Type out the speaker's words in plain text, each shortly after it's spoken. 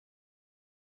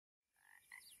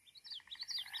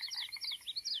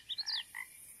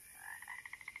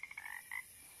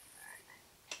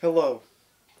Hello,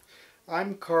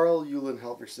 I'm Carl Yulin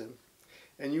Helverson,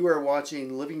 and you are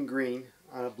watching Living Green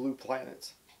on a Blue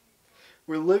Planet.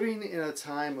 We're living in a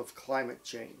time of climate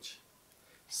change.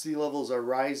 Sea levels are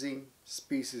rising,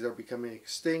 species are becoming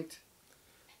extinct,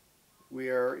 we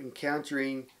are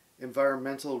encountering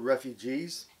environmental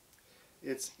refugees.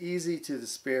 It's easy to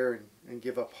despair and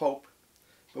give up hope,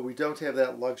 but we don't have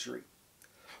that luxury.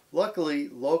 Luckily,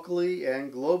 locally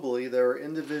and globally, there are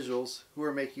individuals who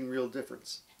are making real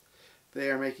difference. They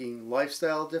are making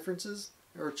lifestyle differences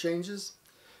or changes.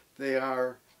 They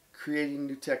are creating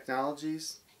new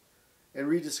technologies and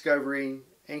rediscovering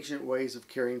ancient ways of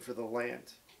caring for the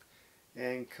land.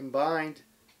 And combined,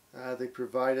 they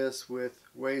provide us with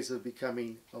ways of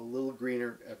becoming a little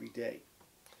greener every day.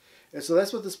 And so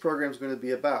that's what this program is going to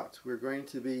be about. We're going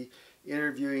to be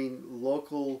interviewing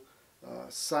local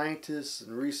scientists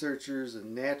and researchers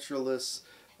and naturalists,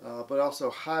 but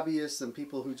also hobbyists and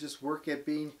people who just work at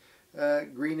being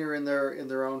greener in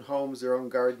their own homes, their own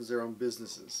gardens, their own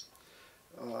businesses.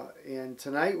 And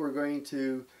tonight we're going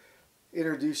to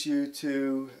introduce you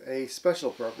to a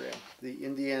special program, the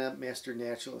Indiana Master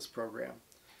Naturalist Program.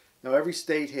 Now every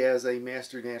state has a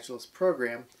Master Naturalist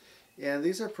Program, and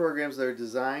these are programs that are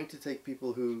designed to take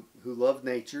people who love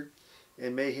nature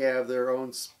and may have their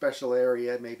own special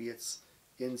area. Maybe it's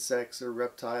insects or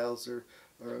reptiles or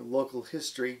local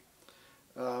history,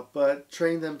 but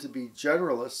train them to be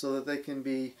generalists so that they can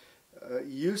be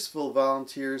useful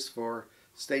volunteers for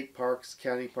state parks,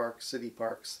 county parks, city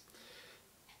parks,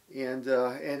 and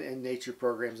nature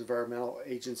programs, environmental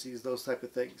agencies, those type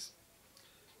of things.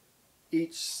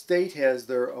 Each state has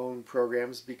their own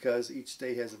programs because each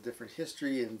state has a different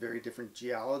history and very different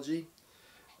geology,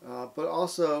 but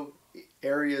also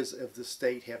areas of the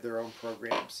state have their own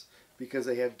programs because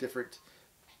they have different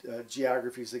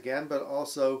geographies again, but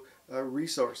also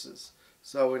resources.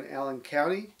 So in Allen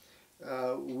County,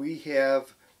 we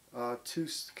have 2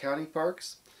 county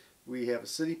parks. We have a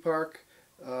city park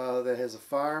that has a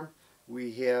farm.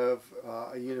 We have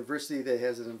a university that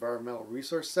has an environmental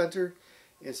resource center.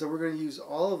 And so we're going to use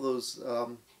all of those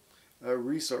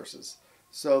resources.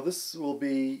 So this will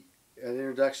be an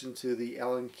introduction to the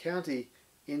Allen County,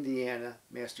 Indiana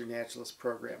Master Naturalist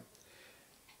Program.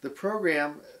 The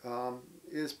program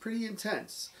is pretty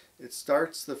intense. It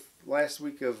starts the last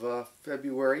week of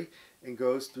February and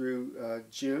goes through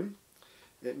June.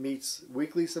 It meets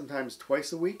weekly, sometimes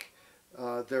twice a week.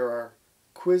 There are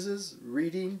quizzes,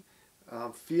 reading,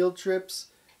 field trips,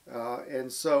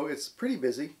 and so it's pretty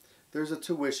busy. There's a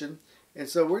tuition, and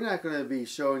so we're not going to be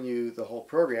showing you the whole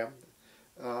program.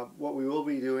 What we will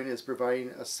be doing is providing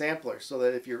a sampler so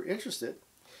that if you're interested,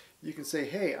 you can say,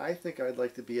 hey, I think I'd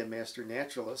like to be a Master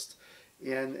Naturalist.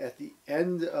 And at the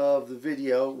end of the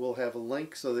video, we'll have a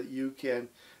link so that you can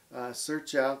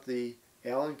search out the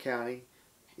Allen County,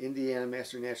 Indiana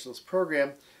Master Naturalist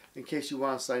Program in case you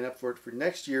want to sign up for it for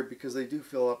next year, because they do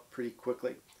fill up pretty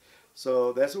quickly.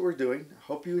 So that's what we're doing.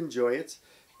 Hope you enjoy it.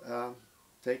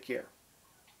 Take care.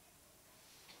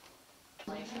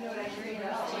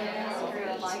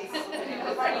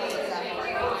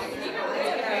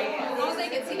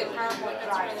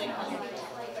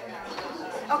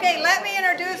 Okay, let me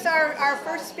introduce our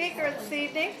first speaker this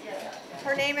evening.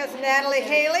 Her name is Natalie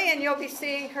Haley, and you'll be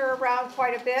seeing her around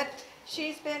quite a bit.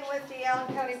 She's been with the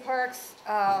Allen County Parks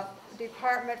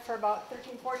Department for about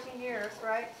 13, 14 years,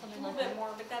 right? A little bit more,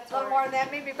 but that's a little more than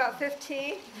that, maybe about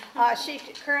 15. She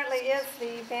currently is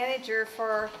the manager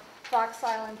for Fox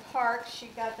Island Park. She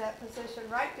got that position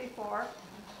right before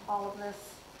all of this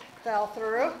fell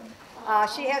through.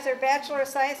 She has her Bachelor of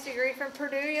Science degree from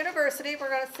Purdue University. We're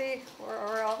going to see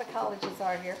where all the colleges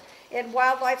are here. In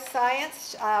wildlife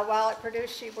science, while at Purdue,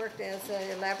 she worked as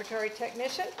a laboratory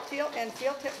technician, field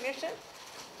technician.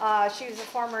 She was a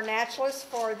former naturalist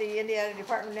for the Indiana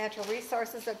Department of Natural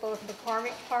Resources at both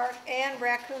McCormick Park and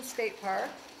Raccoon State Park.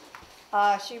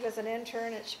 She was an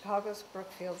intern at Chicago's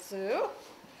Brookfield Zoo.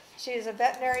 She is a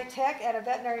veterinary tech at a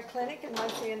veterinary clinic in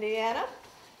Muncie, Indiana.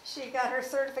 She got her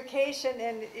certification,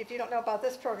 and if you don't know about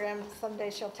this program, someday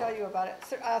she'll tell you about it.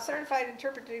 Certified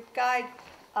Interpretive Guide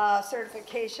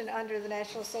certification under the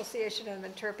National Association of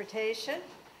Interpretation.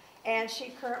 And she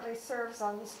currently serves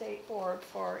on the state board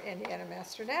for Indiana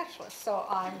Master Naturalist. So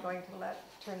I'm going to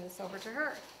turn this over to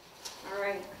her. All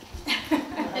right.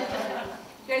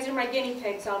 You guys are my guinea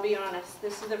pigs, I'll be honest.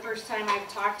 This is the first time I've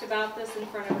talked about this in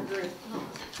front of a group.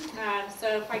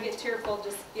 So if I get tearful,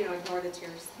 just ignore the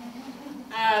tears.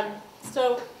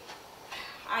 So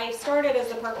I started as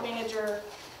the park manager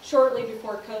shortly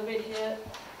before COVID hit.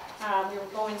 We were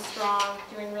going strong,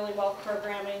 doing really well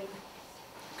programming.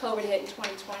 COVID hit in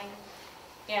 2020.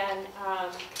 And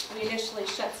we initially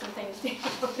shut some things down,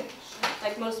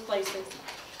 like most places.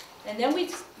 And then we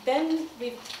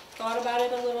thought about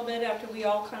it a little bit after we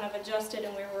all kind of adjusted,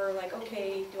 and we were like,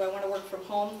 okay, do I want to work from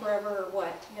home forever or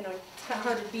what? You know, it's kind of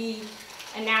hard to be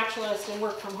a naturalist and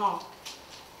work from home.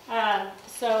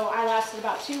 So I lasted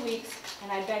about 2 weeks,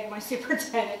 and I begged my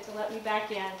superintendent to let me back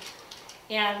in.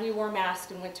 And we wore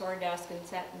masks and went to our desk and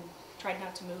sat and tried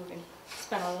not to move and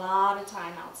spent a lot of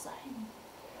time outside,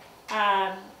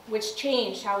 which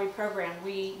changed how we programmed.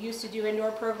 We used to do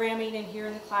indoor programming in here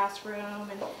in the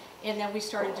classroom, and then we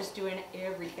started just doing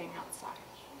everything outside.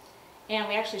 And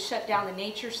we actually shut down the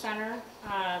nature center,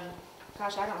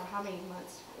 gosh, I don't know how many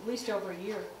months, at least over a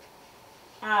year.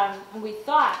 And we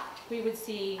thought we would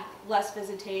see less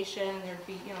visitation, there'd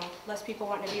be, you know, less people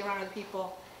wanting to be around other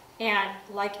people. And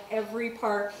like every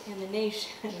park in the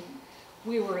nation,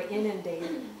 we were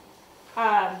inundated.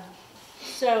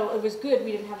 So it was good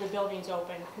we didn't have the buildings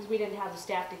open because we didn't have the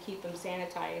staff to keep them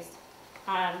sanitized.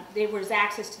 There was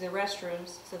access to the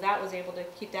restrooms, so that was able to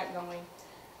keep that going.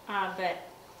 But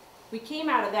we came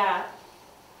out of that,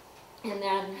 and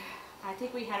then I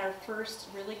think we had our first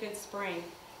really good spring.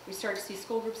 We started to see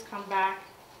school groups come back,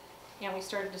 and we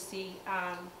started to see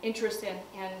interest in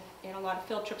a lot of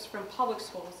field trips from public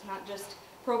schools, not just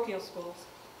parochial schools.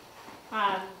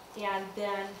 And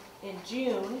then in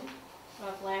June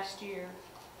of last year,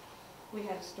 we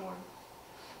had a storm.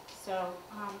 So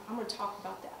I'm going to talk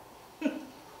about that.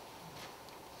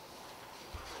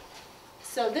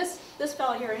 So this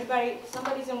fellow here,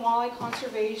 somebody's in walleye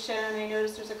conservation. I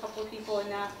noticed there's a couple of people in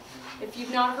that. If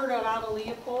you've not heard of Aldo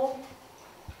Leopold,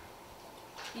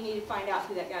 you need to find out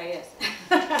who that guy is.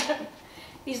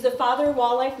 He's the father of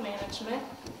wildlife management,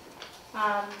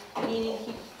 meaning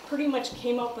he pretty much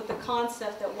came up with the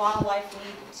concept that wildlife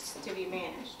needs to be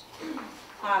managed.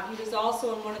 He was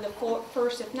also in one of the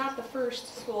first, if not the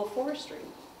first, school of forestry,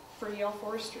 for Yale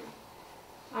Forestry.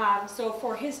 So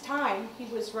for his time, he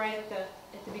was right at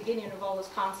the beginning of all those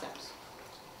concepts,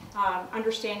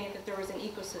 understanding that there was an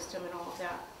ecosystem and all of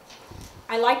that.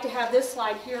 I like to have this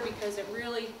slide here because it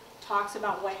really talks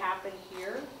about what happened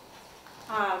here,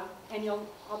 and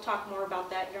I'll talk more about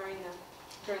that during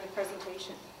the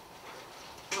presentation.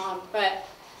 But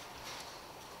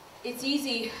it's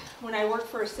easy when I work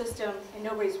for a system and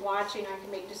nobody's watching. I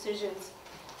can make decisions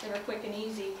that are quick and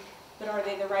easy, but are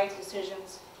they the right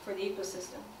decisions for the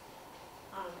ecosystem?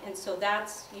 And so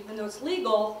that's, even though it's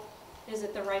legal, is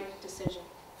it the right decision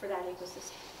for that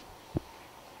ecosystem?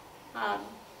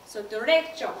 So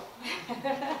derecho.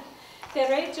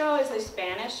 Derecho is a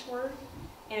Spanish word,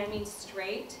 and it means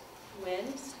straight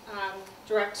winds,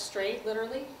 direct straight,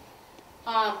 literally.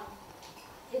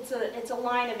 It's a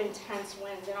line of intense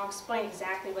winds, and I'll explain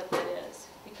exactly what that is.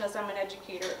 Because I'm an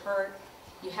educator at heart,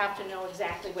 you have to know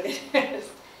exactly what it is.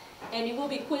 And you will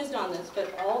be quizzed on this,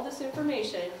 but all this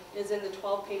information is in the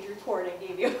 12-page report I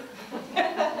gave you.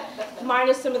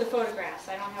 Minus some of the photographs.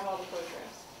 I don't have all the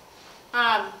photographs.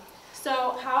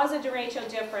 So how is a derecho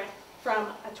different from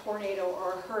a tornado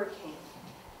or a hurricane?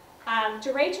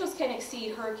 Derechos can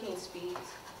exceed hurricane speeds.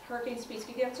 Hurricane speeds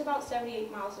can get up to about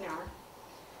 78 miles an hour.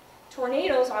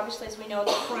 Tornadoes, obviously, as we know,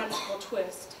 the front will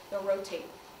twist, they'll rotate.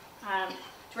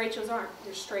 Derechos aren't,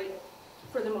 they're straight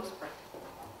for the most part.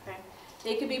 Okay?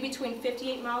 They could be between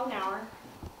 58 miles an hour,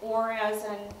 or as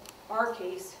in our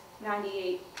case,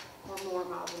 98 or more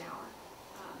miles an hour,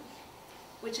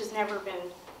 which has never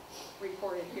been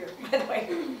reported here, by the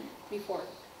way, before.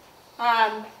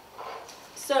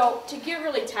 So to get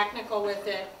really technical with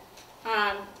it,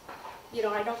 you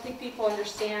know, I don't think people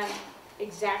understand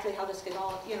exactly how this could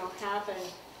all, you know, happen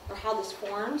or how this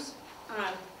forms.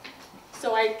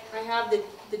 So I have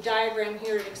the diagram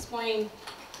here to explain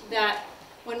that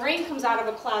when rain comes out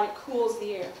of a cloud, it cools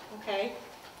the air, okay?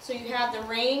 So you have the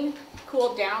rain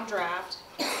cooled down draft.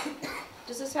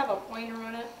 Does this have a pointer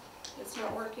on it? It's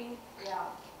not working? Yeah.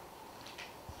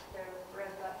 There, red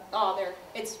button. Oh, there.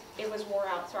 It was wore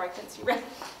out. Sorry, I couldn't see red.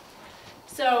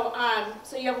 So,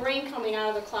 so you have rain coming out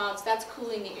of the clouds. That's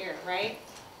cooling the air, right?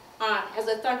 As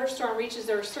a thunderstorm reaches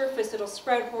their surface, it'll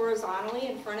spread horizontally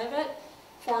in front of it,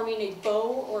 forming a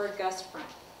bow or a gust front.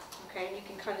 Okay, and you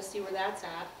can kind of see where that's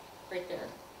at, right there,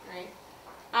 right?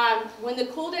 When the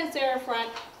cool, dense air in front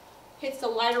hits the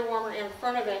lighter, warmer air in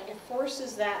front of it, it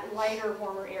forces that lighter,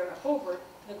 warmer air over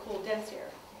the cool, dense air,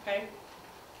 okay?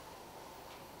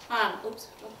 Oops,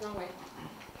 wrong way.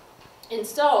 And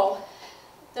so,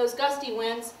 those gusty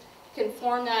winds can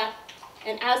form that,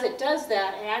 and as it does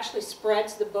that, it actually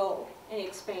spreads the bow and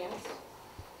expands.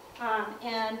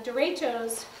 And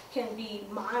derechos can be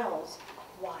miles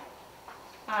wide.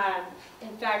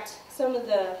 In fact, some of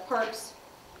the parks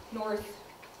north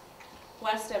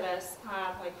west of us,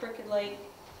 like Crooked Lake,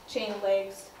 Chain of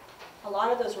Lakes. A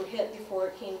lot of those were hit before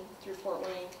it came through Fort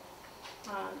Wayne.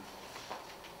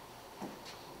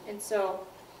 And so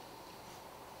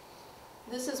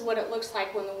this is what it looks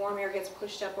like when the warm air gets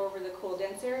pushed up over the cool,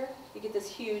 dense air. You get this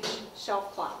huge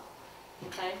shelf cloud,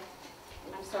 okay?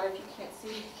 I'm sorry if you can't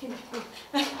see.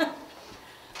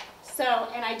 So,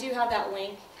 and I do have that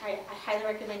link. I highly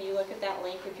recommend you look at that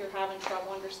link if you're having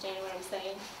trouble understanding what I'm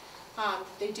saying.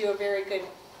 They do a very good,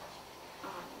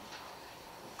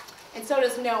 and so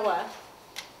does NOAA.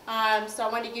 So I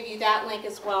wanted to give you that link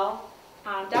as well.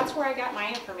 That's where I got my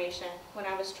information when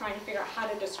I was trying to figure out how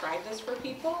to describe this for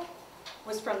people,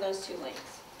 was from those two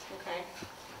links, okay?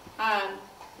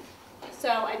 So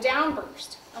a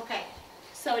downburst, okay.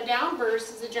 So a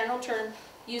downburst is a general term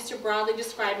used to broadly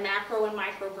describe macro and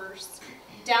microbursts.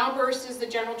 Downburst is the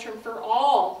general term for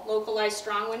all localized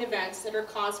strong wind events that are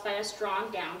caused by a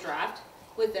strong downdraft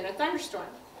within a thunderstorm.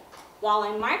 While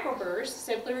a microburst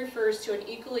simply refers to an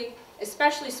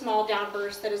especially small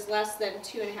downburst that is less than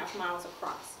 2.5 miles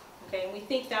across. Okay, and we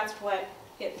think that's what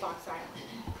hit Fox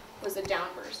Island, was a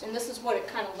downburst. And this is what it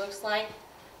kind of looks like.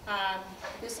 I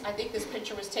think this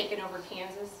picture was taken over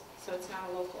Kansas, so it's not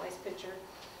a localized picture.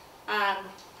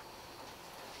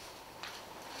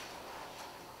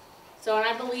 So, and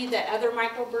I believe that other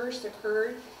microbursts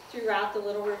occurred throughout the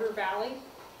Little River Valley,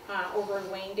 over in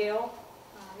Waynedale,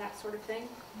 that sort of thing.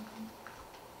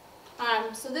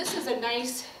 So this is a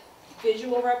nice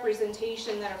visual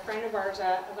representation that a friend of ours,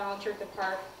 a volunteer at the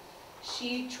park,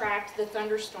 she tracked the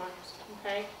thunderstorms,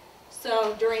 okay?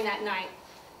 So during that night.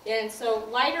 And so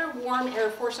lighter, warm air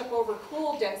forced up over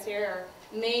cool, dense air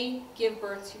may give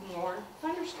birth to more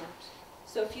thunderstorms.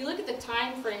 So if you look at the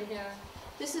time frame here,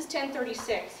 this is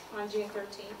 10:36 on June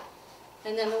 13th.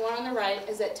 And then the one on the right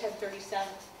is at 10:37.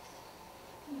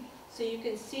 So you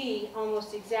can see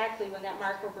almost exactly when that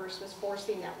microburst was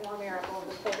forcing that warm air up over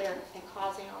the cold air and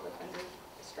causing all the thunder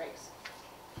strikes.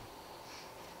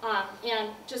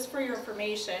 And just for your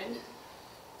information,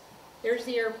 there's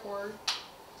the airport,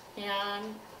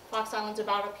 and Fox Island's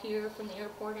about up here from the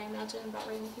airport, I imagine, about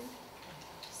right in here.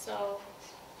 So,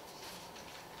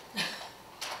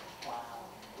 wow.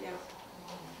 Yeah.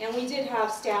 And we did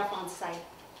have staff on site.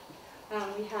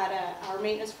 We had our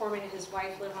maintenance foreman and his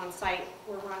wife live on site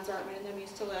where Ron Zartman and them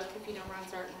used to live, if you know Ron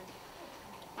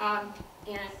Zartman.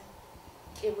 And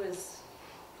it was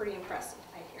pretty impressive,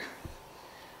 I hear.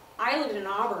 I lived in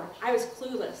Auburn. I was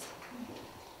clueless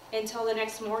until the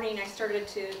next morning I started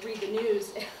to read the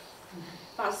news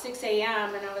about 6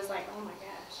 a.m. and I was like, oh my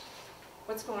gosh,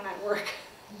 what's going on at work?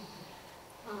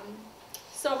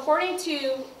 So according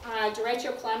to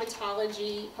Derecho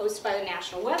climatology posted by the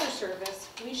National Weather Service,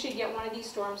 we should get one of these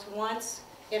storms once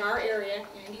in our area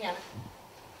in Indiana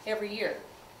every year.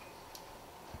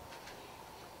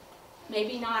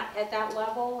 Maybe not at that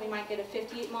level. We might get a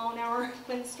 58 mile an hour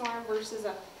windstorm versus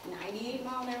a 98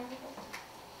 mile an hour.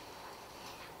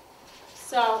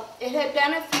 So it had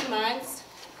been a few months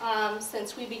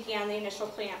since we began the initial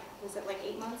plan. Was it like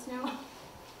 8 months now?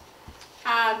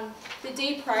 The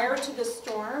day prior to the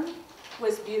storm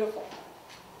was beautiful.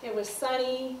 It was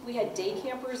sunny. We had day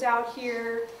campers out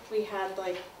here. We had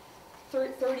like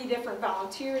 30 different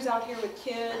volunteers out here with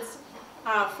kids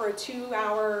for a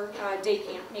 2-hour day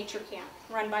camp, nature camp,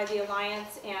 run by the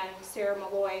Alliance and Sarah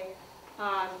Malloy.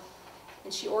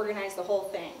 And she organized the whole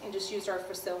thing and just used our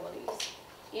facilities.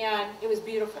 And it was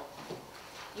beautiful.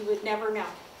 You would never know.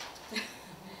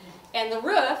 And the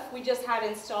roof we just had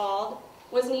installed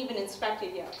wasn't even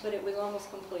inspected yet, but it was almost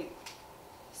complete.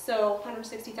 So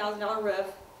 $160,000 roof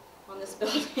on this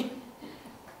building.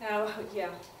 Oh, yeah.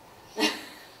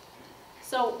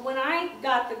 So when I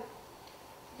got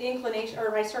the inclination,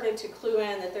 or I started to clue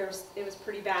in that it was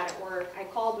pretty bad at work, I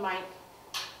called Mike.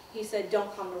 He said,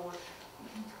 don't come to work.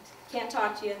 Can't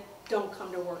talk to you, don't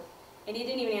come to work. And he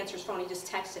didn't even answer his phone, he just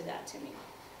texted that to me.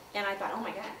 And I thought, oh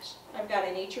my gosh, I've got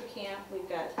a nature camp, we've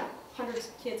got hundreds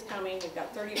of kids coming, we've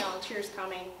got 30 volunteers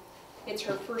coming. It's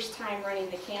her first time running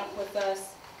the camp with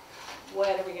us.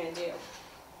 What are we going to do?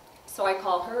 So I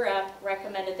called her up,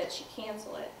 recommended that she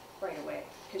cancel it right away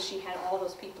because she had all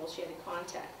those people she had to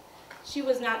contact. She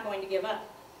was not going to give up.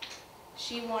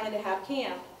 She wanted to have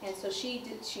camp, and so she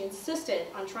insisted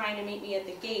on trying to meet me at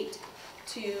the gate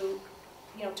to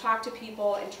talk to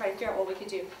people and try to figure out what we could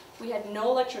do. We had no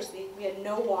electricity, we had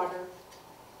no water,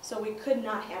 so we could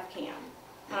not have camp.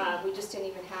 We just didn't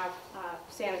even have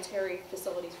sanitary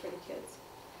facilities for the kids.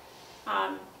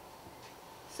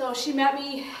 So she met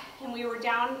me, and we were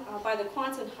down by the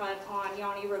Quonset hut on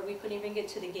Yanni Road. We couldn't even get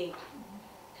to the gate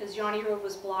because Yanni Road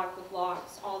was blocked with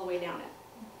logs all the way down it.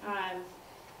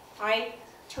 I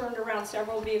turned around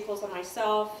several vehicles on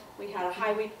myself. We had a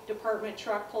highway department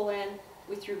truck pull in.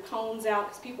 We threw cones out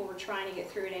because people were trying to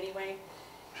get through it anyway.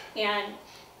 And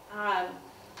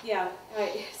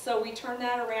so we turned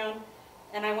that around,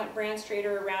 and I went brand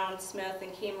straighter around Smith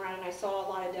and came around, and I saw a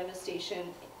lot of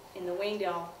devastation in the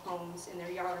Waynedale homes, in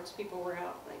their yards. People were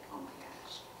out like, oh my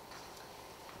gosh.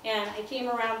 And I came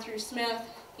around through Smith,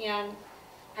 and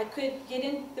I could get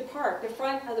in the park. The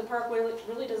front of the park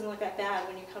really doesn't look that bad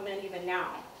when you come in even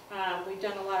now. We've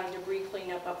done a lot of debris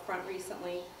cleanup up front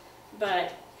recently, but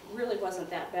it really wasn't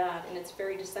that bad, and it's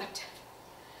very deceptive.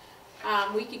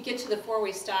 We could get to the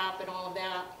four-way stop and all of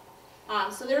that.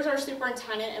 So there's our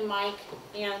superintendent and Mike,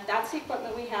 and that's the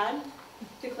equipment we had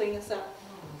to clean this up,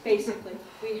 basically.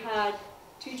 We had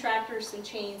 2 tractors, some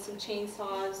chains, some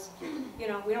chainsaws. You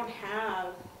know, we don't have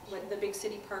what the big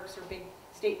city parks or big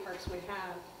state parks would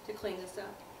have to clean this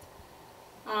up.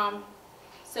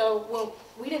 Well,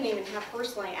 we didn't even have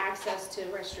personally access to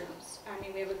restrooms. I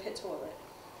mean, we have a pit toilet,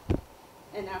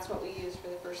 and that's what we used for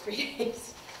the first 3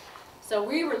 days. So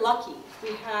we were lucky.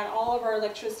 We had all of our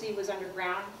electricity was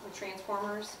underground with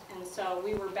transformers, and so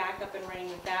we were back up and running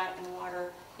with that and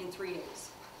water in 3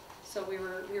 days. So we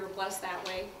were blessed that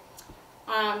way.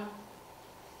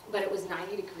 But it was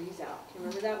 90 degrees out. Do you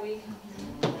remember that week?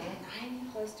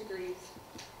 90+ degrees.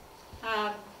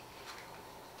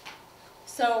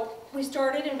 So we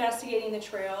started investigating the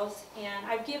trails, and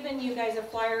I've given you guys a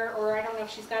flyer, or I don't know if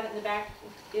she's got it in the back.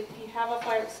 If you have a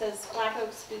flyer that says Black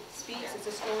Oak Speaks, it's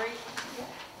a story.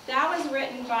 That was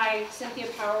written by Cynthia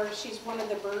Powers. She's one of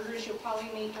the birders. You'll probably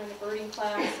meet her in the birding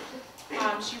class.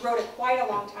 She wrote it quite a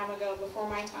long time ago, before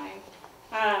my time,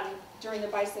 during the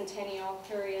bicentennial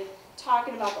period,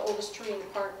 talking about the oldest tree in the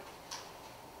park.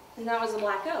 And that was a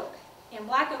black oak. And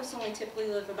black oaks only typically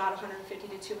live about 150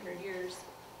 to 200 years.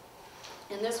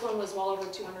 And this one was well over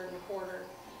 225.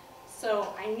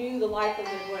 So I knew the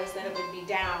likelihood was that it would be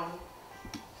down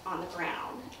on the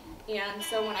ground. And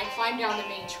so when I climbed down the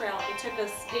main trail, it took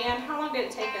us, Dan, how long did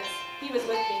it take us? He was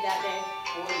with me that day.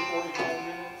 40, 45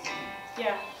 minutes.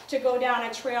 Yeah, to go down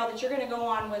a trail that you're going to go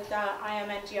on with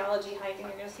IMN geology hike, and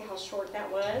you're going to see how short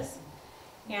that was.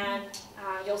 And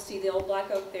you'll see the old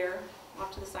black oak there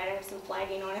off to the side. I have some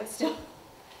flagging on it still.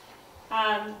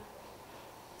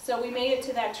 So we made it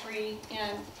to that tree,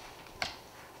 and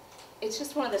it's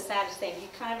just one of the saddest things. You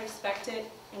kind of expect it,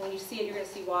 and when you see it, you're going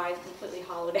to see why it's completely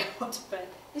hollowed out. But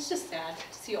it's just sad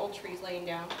to see old trees laying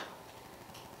down.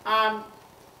 And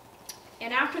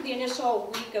after the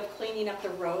initial week of cleaning up the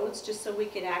roads, just so we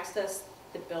could access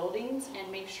the buildings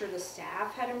and make sure the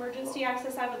staff had emergency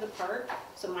access out of the park,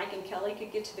 so Mike and Kelly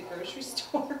could get to the grocery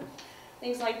store,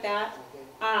 things like that,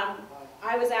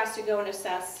 I was asked to go and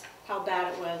assess how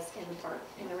bad it was in the park,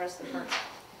 in the rest of the park.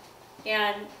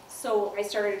 And so I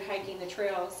started hiking the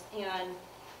trails, and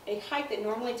a hike that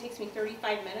normally takes me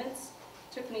 35 minutes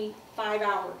took me 5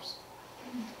 hours,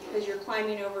 because you're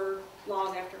climbing over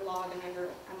log after log and under,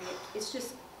 I mean, it's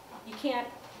just, you can't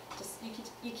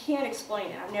explain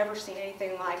it. I've never seen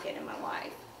anything like it in my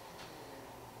life.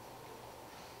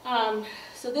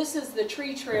 So this is the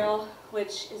tree trail,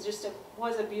 which is just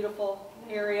was a beautiful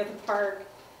area of the park,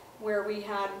 where we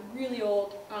had really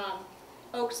old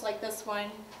oaks like this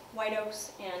one, white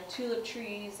oaks and tulip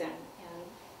trees, and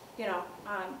you know,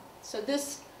 so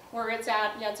this, where it's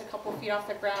at, yeah, it's a couple feet off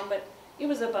the ground, but it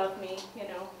was above me, you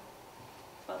know,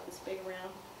 above this big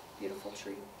round, beautiful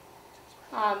tree.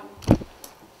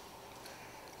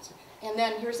 And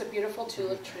then here's a beautiful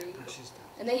tulip tree.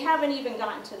 And they haven't even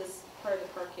gotten to this part of the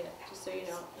park yet, just so you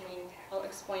know. I mean, I'll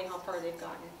explain how far they've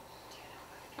gotten.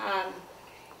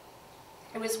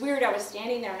 It was weird, I was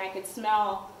standing there and I could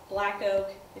smell black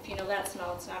oak. If you know that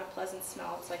smell, it's not a pleasant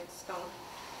smell, it's like skunk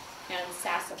and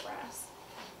sassafras.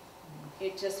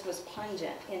 It just was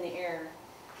pungent in the air.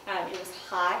 It was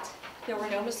hot, there were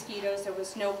no mosquitoes, there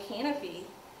was no canopy.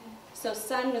 So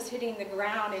sun was hitting the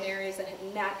ground in areas that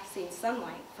had not seen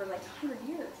sunlight for like 100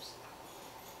 years.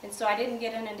 And so I didn't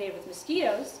get inundated with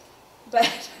mosquitoes,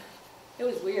 but it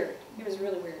was weird. It was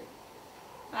really weird.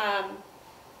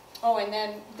 Oh, and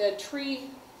then the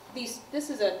tree, this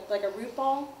is like a root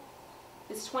ball.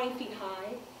 It's 20 feet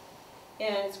high,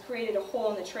 and it's created a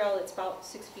hole in the trail that's about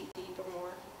 6 feet deep or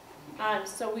more.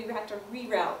 So we have to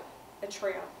reroute a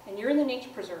trail, and you're in the nature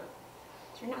preserve.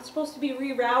 So you're not supposed to be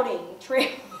rerouting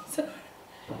trails.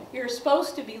 You're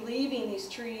supposed to be leaving these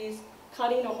trees,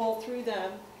 cutting a hole through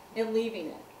them, and leaving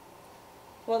it.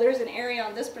 Well, there's an area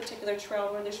on this particular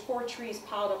trail where there's 4 trees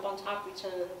piled up on top of each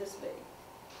other this big.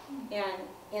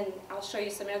 And I'll show you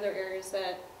some other areas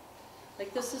that,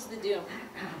 like this is the dune.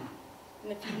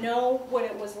 And if you know what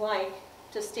it was like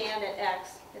to stand at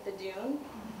X at the dune,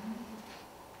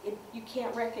 you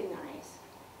can't recognize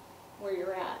where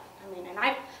you're at. I mean, and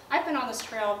I've been on this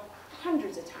trail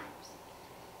hundreds of times.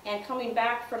 And coming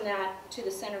back from that to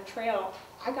the center trail,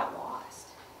 I got lost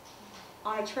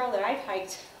on a trail that I've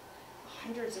hiked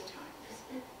hundreds of times.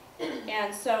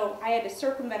 And so I had to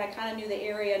circumvent. I kind of knew the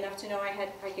area enough to know I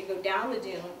could go down the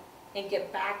dune and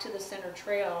get back to the center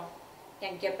trail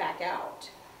and get back out.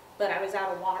 But I was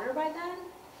out of water by then,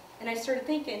 and I started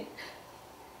thinking,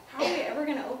 how are we ever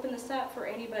going to open this up for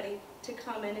anybody to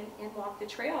come in and walk the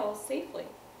trail safely?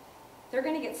 They're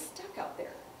going to get stuck out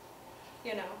there,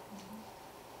 you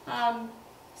know.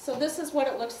 So this is what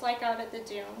it looks like out at the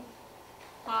dune.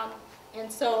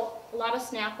 And so a lot of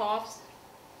snap-offs.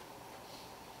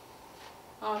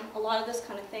 A lot of this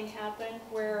kind of thing happened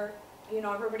where, you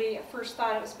know, everybody at first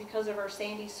thought it was because of our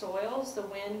sandy soils. The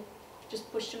wind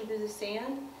just pushed them through the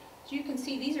sand. So you can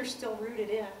see these are still rooted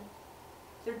in.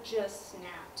 They're just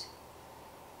snapped.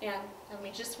 And I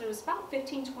mean, it was about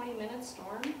 15-20 minute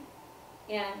storm,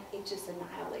 and it just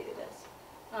annihilated us.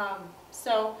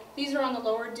 So these are on the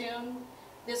lower dune.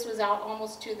 This was out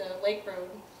almost to the lake road.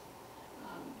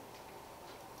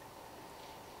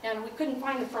 And we couldn't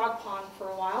find the frog pond for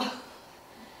a while.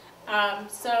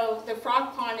 So the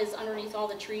frog pond is underneath all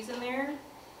the trees in there.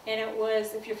 And it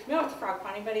was, if you're familiar with the frog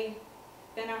pond, anybody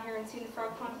been out here and seen the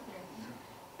frog pond?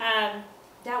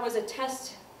 That was a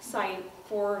test site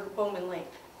for Bowman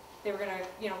Lake. They were going to,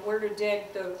 you know, where to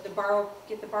dig get the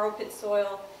borrow pit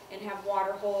soil and have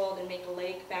water hold and make a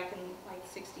lake back in like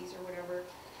the 60s or whatever.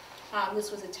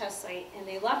 This was a test site, and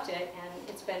they left it, and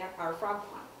it's been our frog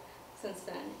pond since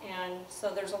then. And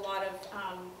so there's a lot of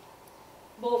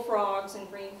bullfrogs and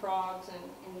green frogs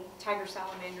and tiger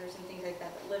salamanders and things like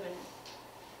that that live in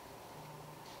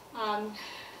it.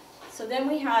 So then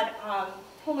we had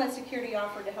Homeland Security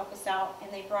offered to help us out,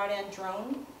 and they brought in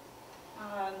drone.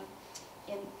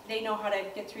 And they know how to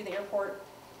get through the airport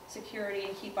security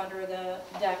and keep under the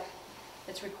deck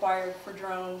that's required for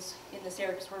drones in this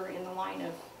area, because we're in the line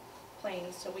of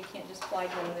planes, so we can't just fly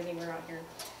drones anywhere out here.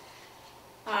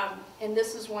 And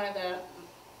this is one of the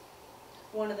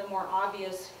more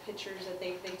obvious pictures that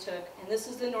they took, and this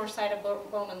is the north side of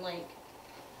Bowman Lake.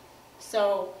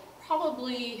 So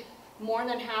probably more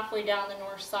than halfway down the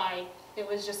north side, it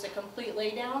was just a complete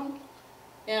laydown.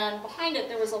 And behind it,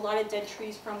 there was a lot of dead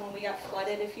trees from when we got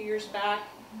flooded a few years back.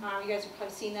 You guys have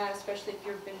probably seen that, especially if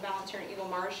you've been volunteering at Eagle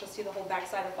Marsh. You'll see the whole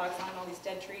backside of Fox Island, all these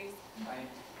dead trees. Right.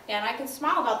 And I can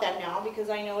smile about that now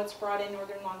because I know it's brought in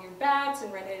northern long-eared bats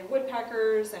and red-headed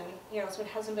woodpeckers, and you know, so it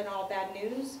hasn't been all bad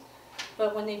news.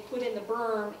 But when they put in the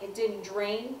berm, it didn't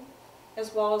drain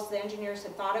as well as the engineers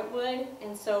had thought it would,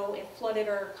 and so it flooded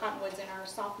our cottonwoods and our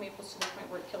soft maples to the point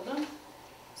where it killed them.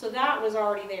 So that was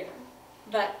already there.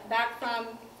 But back from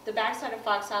the backside of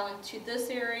Fox Island to this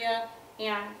area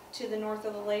and to the north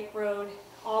of the lake road,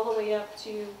 all the way up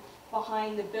to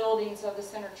behind the buildings of the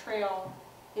center trail,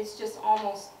 it's just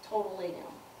almost total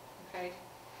laydown, okay?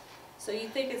 So you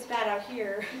think it's bad out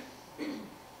here,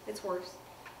 it's worse.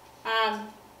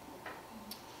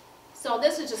 So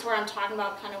this is just where I'm talking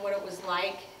about kind of what it was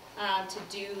like to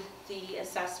do the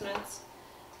assessments.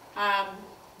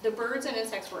 The birds and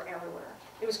insects were everywhere.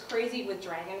 It was crazy with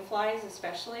dragonflies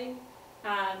especially,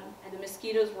 and the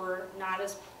mosquitoes were not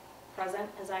as present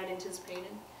as I had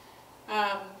anticipated.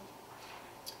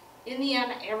 In the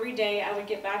end, every day I would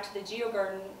get back to the Geo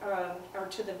Garden or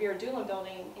to the Vera Doolin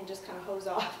building and just kind of hose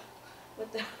off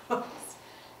with the hose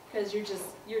because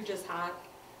you're just hot.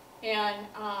 And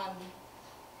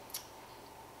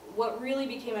what really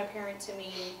became apparent to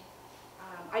me,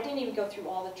 I didn't even go through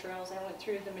all the trails. I went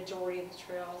through the majority of the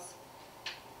trails.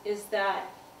 Is that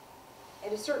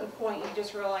at a certain point you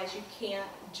just realize you can't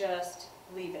just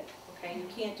leave it, okay? You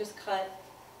can't just cut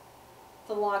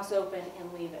the logs open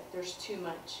and leave it. There's too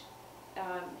much.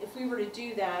 If we were to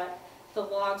do that, the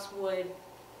logs would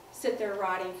sit there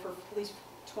rotting for at least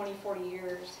 20, 40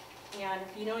 years. And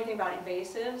if you know anything about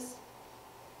invasives,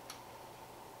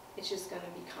 it's just going to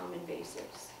become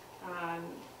invasives.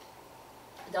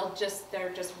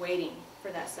 They're just waiting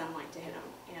for that sunlight to hit them,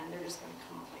 and they're just going to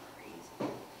come up like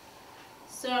crazy.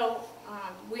 So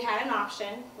we had an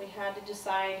option. We had to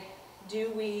decide,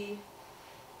 do we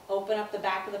open up the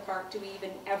back of the park? Do we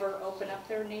even ever open up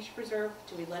their nature preserve?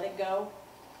 Do we let it go,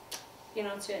 you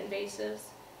know, to invasives?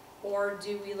 Or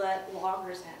do we let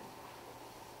loggers in?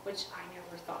 Which I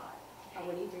never thought I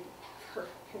would even ever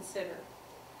consider.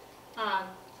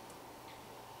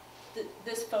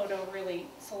 This photo really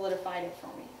solidified it for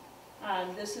me.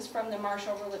 This is from the marsh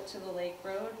overlook to the lake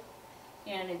road,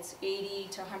 and it's 80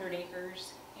 to 100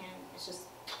 acres, and it's just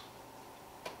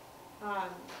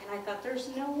And I thought,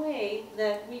 there's no way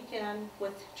that we can,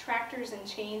 with tractors and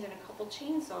chains and a couple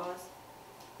chainsaws,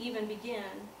 even begin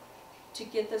to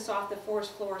get this off the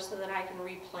forest floor so that I can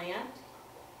replant.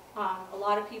 A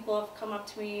lot of people have come up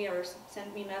to me or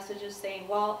sent me messages saying,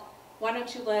 well, why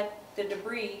don't you let the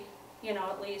debris, you know,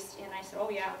 at least, and I said, oh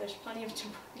yeah, there's plenty of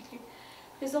debris.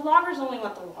 Because the loggers only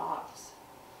want the logs.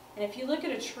 And if you look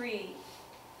at a tree,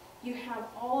 you have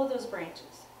all of those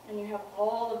branches, and you have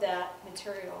all of that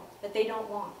material that they don't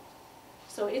want.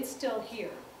 So it's still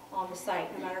here on the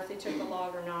site, no matter if they took the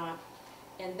log or not,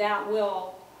 and that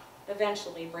will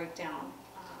eventually break down.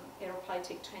 It'll probably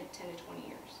take 10 to 20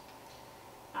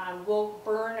 years. We'll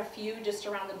burn a few just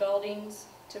around the buildings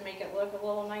to make it look a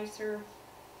little nicer.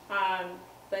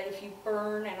 But if you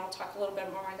burn, and I'll talk a little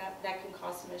bit more on that, that can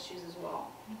cause some issues as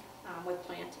well with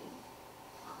planting.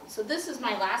 So this is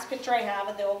my last picture I have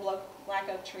of the old black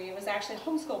oak tree. It was actually a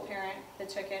homeschool parent that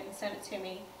took it and sent it to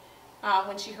me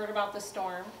when she heard about the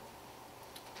storm.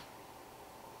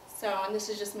 So, and this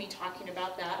is just me talking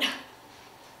about that.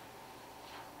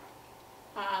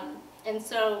 And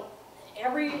so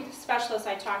every specialist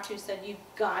I talked to said you've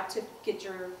got to get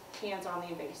your hands on the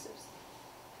invasives.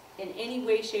 In any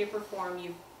way, shape, or form,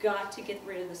 you've got to get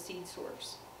rid of the seed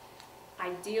source.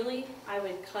 Ideally, I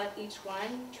would cut each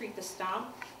one, treat the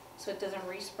stump so it doesn't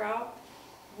resprout.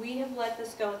 We have let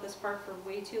this go at this park for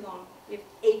way too long. We have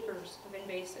acres of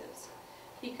invasives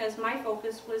because my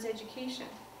focus was education.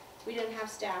 We didn't have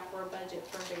staff or a budget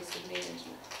for invasive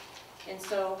management. And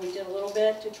so we did a little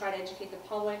bit to try to educate the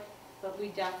public, but we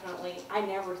definitely, I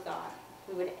never thought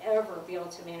we would ever be able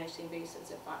to manage the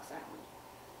invasives at Fox Island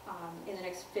in the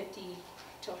next 50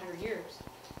 to 100 years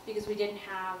because we didn't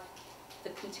have the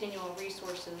continual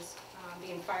resources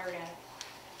being fired at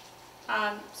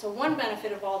it. So one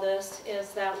benefit of all this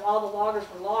is that while the loggers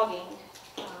were logging,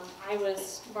 I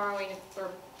was borrowing or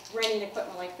renting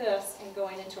equipment like this and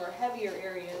going into our heavier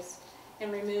areas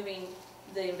and removing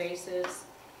the invasives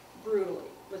brutally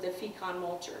with a Fecon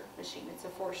mulcher machine. It's a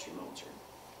forestry mulcher.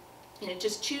 And it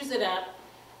just chews it up.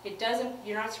 It doesn't,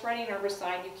 you're not spreading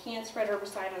herbicide. You can't spread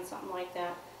herbicide on something like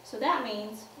that. So that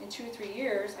means in 2 or 3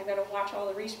 years, I've got to watch all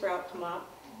the resprout come up.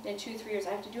 In 2 or 3 years,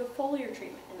 I have to do a foliar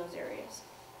treatment in those areas.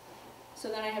 So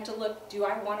then I have to look, do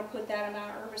I want to put that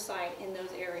amount of herbicide in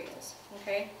those areas?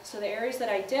 Okay? So the areas that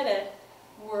I did it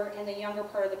were in the younger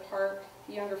part of the park,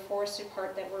 the younger forested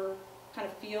part that were kind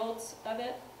of fields of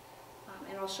it.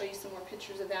 And I'll show you some more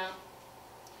pictures of that.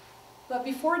 But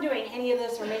before doing any of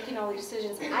this or making all these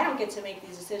decisions, I don't get to make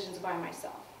these decisions by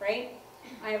myself, right?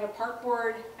 I have a park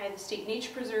board, I have the state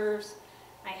nature preserves,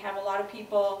 I have a lot of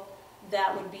people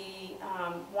that would be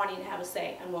wanting to have a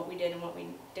say on what we did and what we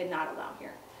did not allow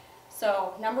here.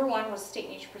 So number one was state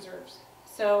nature preserves.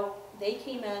 So they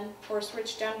came in, Forest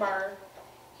Rich Dunbar,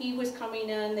 he was coming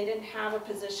in, they didn't have a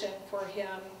position for him.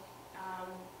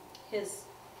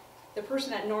 The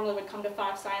person that normally would come to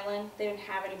Fox Island, they didn't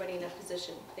have anybody in that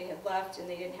position. They had left and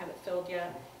they didn't have it filled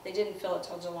yet. They didn't fill it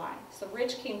till July. So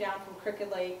Rich came down from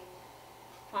Crooked Lake.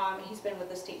 He's been with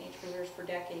the state nature preserves for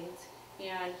decades.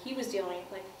 And he was dealing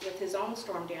with his own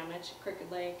storm damage at Crooked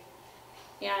Lake.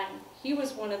 And he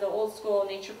was one of the old school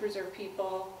nature preserve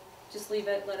people. Just leave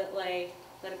it, let it lay,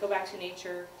 let it go back to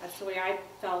nature. That's the way I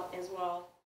felt as well.